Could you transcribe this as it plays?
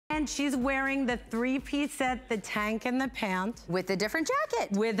And she's wearing the three-piece set, the tank and the pant. With a different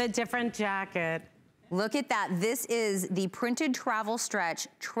jacket. With a different jacket. Look at that. This is the printed travel stretch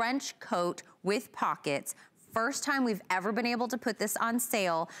trench coat with pockets. First time we've ever been able to put this on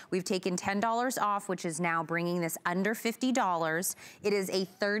sale. We've taken $10 off, which is now bringing this under $50. It is a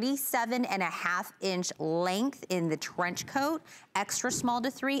 37.5-inch length in the trench coat, extra small to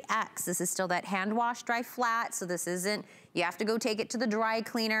 3X. This is still that hand wash, dry flat, so this isn't, you have to go take it to the dry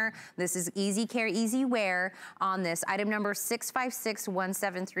cleaner. This is easy care, easy wear on this. Item number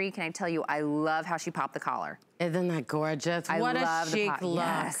 656173. Can I tell you, I love how she popped the collar. Isn't that gorgeous? What a chic look.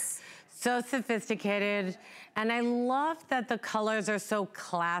 Yes. So sophisticated. And I love that the colors are so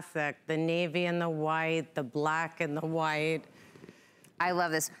classic. The navy and the white, the black and the white. I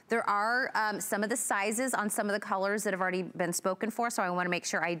love this. There are some of the sizes on some of the colors that have already been spoken for, so I wanna make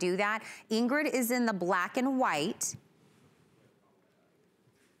sure I do that. Ingrid is in the black and white.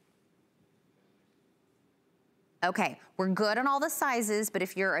 Okay, we're good on all the sizes, but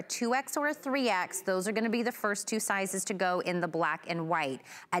if you're a 2X or a 3X, those are gonna be the first two sizes to go in the black and white.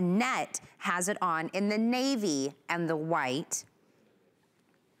 Annette has it on in the navy and the white.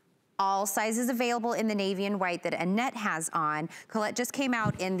 All sizes available in the navy and white that Annette has on. Colette just came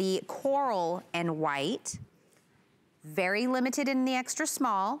out in the coral and white. Very limited in the extra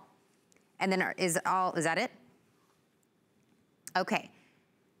small. And then is that it? Okay.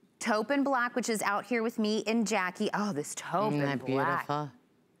 Taupe and black, which is out here with me in Jackie. Oh, this taupe and black. Beautiful?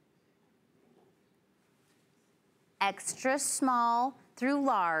 Extra small through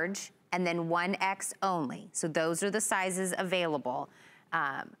large, and then 1X only. So those are the sizes available.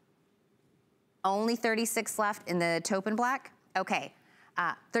 Only 36 left in the taupe and black. Okay,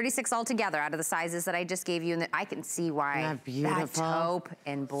 36 altogether out of the sizes that I just gave you, and I can see why that taupe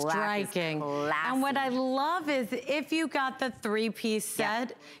and black is classy. And what I love is if you got the three-piece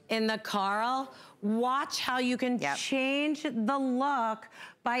set in the coral, watch how you can change the look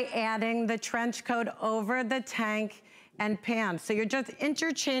by adding the trench coat over the tank and pants. So you're just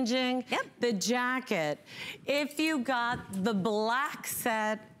interchanging the jacket. If you got the black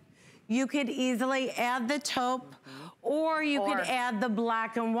set, you could easily add the taupe, or you could add the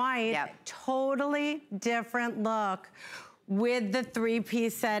black and white. Totally different look with the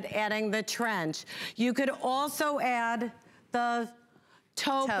three-piece set, adding the trench. You could also add the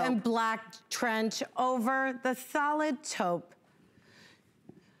taupe and black trench over the solid taupe.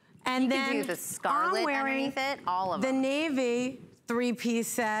 And you then could do the scarlet underneath it, all of them. The navy three-piece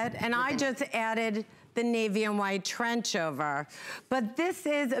set, and I just added the navy and white trench over. But this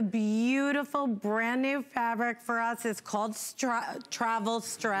is a beautiful brand new fabric for us. It's called Travel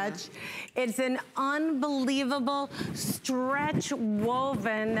Stretch. It's an unbelievable stretch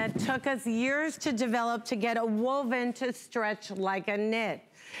woven that took us years to develop to get a woven to stretch like a knit.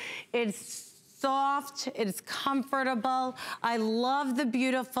 It's soft, it's comfortable. I love the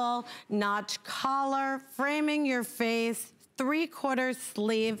beautiful notch collar, framing your face, 3/4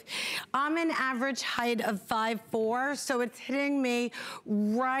 sleeve. I'm an average height of 5'4", so it's hitting me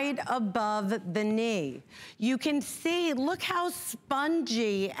right above the knee. You can see, look how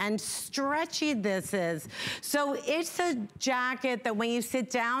spongy and stretchy this is. So it's a jacket that when you sit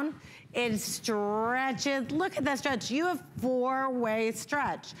down, it stretches. Look at that stretch. You have 4-way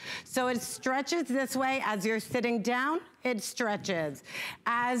stretch. So it stretches this way. As you're sitting down, it stretches.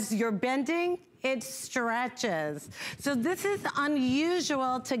 As you're bending, it stretches. So this is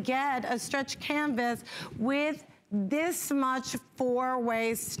unusual to get a stretch canvas with this much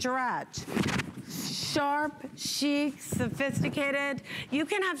 4-way stretch. Sharp, chic, sophisticated. You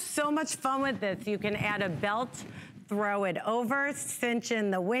can have so much fun with this. You can add a belt, throw it over, cinch in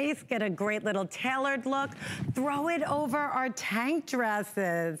the waist, get a great little tailored look, throw it over our tank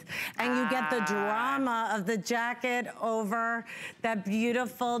dresses, and you get the drama of the jacket over that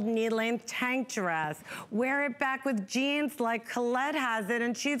beautiful knee-length tank dress. Wear it back with jeans like Colette has it,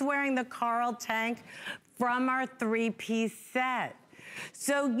 and she's wearing the coral tank from our three-piece set.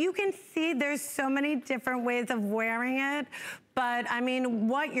 So you can see there's so many different ways of wearing it, but I mean,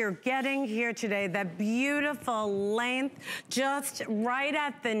 what you're getting here today, that beautiful length, just right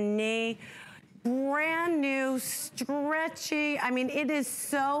at the knee, brand new, stretchy. I mean, it is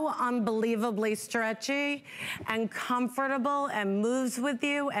so unbelievably stretchy and comfortable and moves with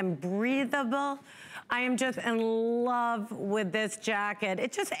you and breathable. I am just in love with this jacket.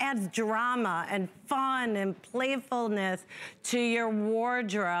 It just adds drama and fun and playfulness to your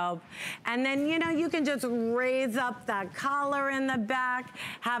wardrobe. And then, you know, you can just raise up that collar in the back,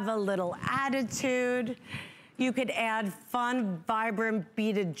 have a little attitude. You could add fun, vibrant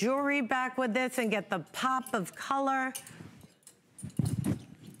beaded jewelry back with this and get the pop of color.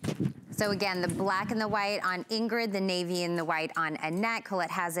 So again, the black and the white on Ingrid, the navy and the white on Annette. Colette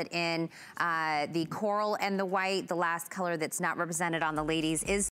has it in the coral and the white. The last color that's not represented on the ladies is